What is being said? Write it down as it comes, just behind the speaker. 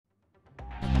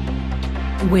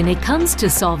When it comes to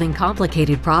solving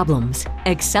complicated problems,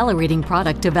 accelerating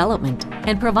product development,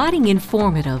 and providing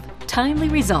informative, timely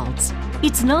results,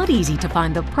 it's not easy to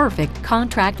find the perfect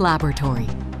contract laboratory.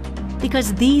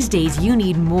 Because these days you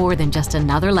need more than just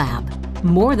another lab,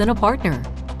 more than a partner.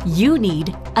 You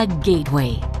need a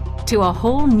gateway to a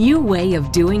whole new way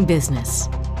of doing business.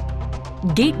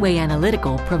 Gateway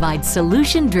Analytical provides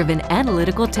solution-driven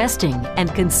analytical testing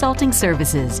and consulting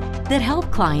services that help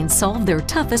clients solve their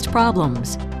toughest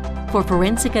problems. For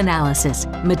forensic analysis,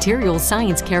 material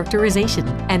science characterization,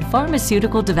 and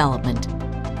pharmaceutical development,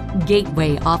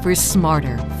 Gateway offers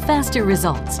smarter, faster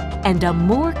results and a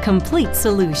more complete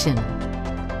solution.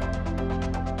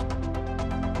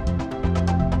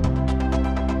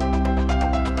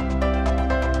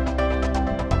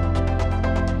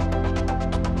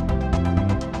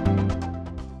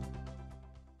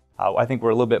 I think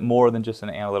we're a little bit more than just an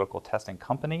analytical testing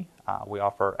company. We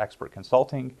offer expert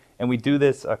consulting, and we do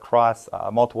this across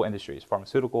multiple industries: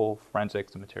 pharmaceutical,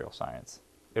 forensics, and material science.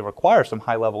 It requires some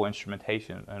high-level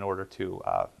instrumentation in order to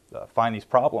find these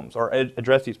problems or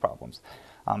address these problems.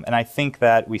 And I think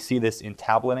that we see this in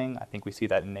tableting. I think we see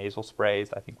that in nasal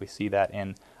sprays. I think we see that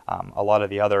in a lot of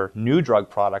the other new drug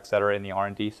products that are in the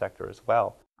R&D sector as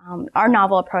well. Our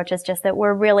novel approach is just that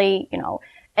we're really,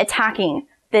 attacking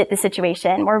the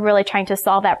situation. We're really trying to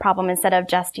solve that problem instead of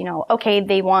just, okay,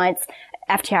 they want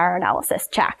FTIR analysis,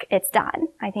 check, it's done.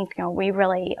 I think, we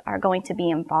really are going to be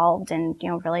involved and,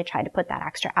 really try to put that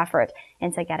extra effort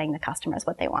into getting the customers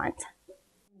what they want.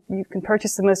 You can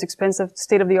purchase the most expensive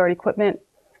state-of-the-art equipment,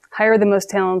 hire the most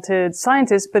talented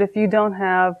scientists, but if you don't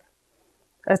have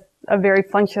a very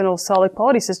functional, solid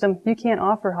quality system, you can't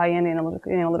offer high-end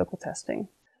analytical testing.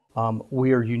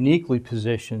 We are uniquely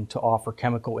positioned to offer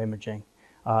chemical imaging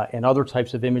and other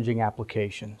types of imaging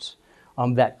applications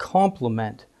that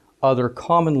complement other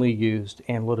commonly used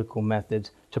analytical methods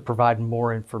to provide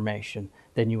more information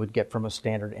than you would get from a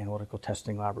standard analytical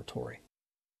testing laboratory.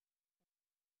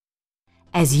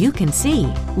 As you can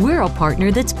see, we're a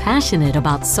partner that's passionate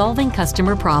about solving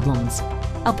customer problems.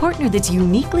 A partner that's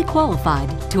uniquely qualified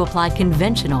to apply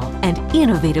conventional and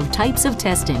innovative types of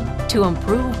testing to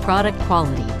improve product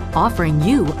quality, offering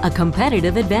you a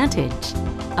competitive advantage.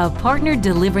 A partner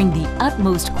delivering the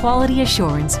utmost quality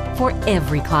assurance for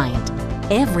every client,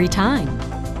 every time.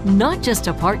 Not just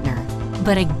a partner,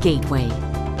 but a gateway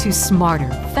to smarter,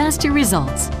 faster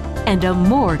results and a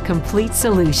more complete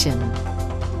solution.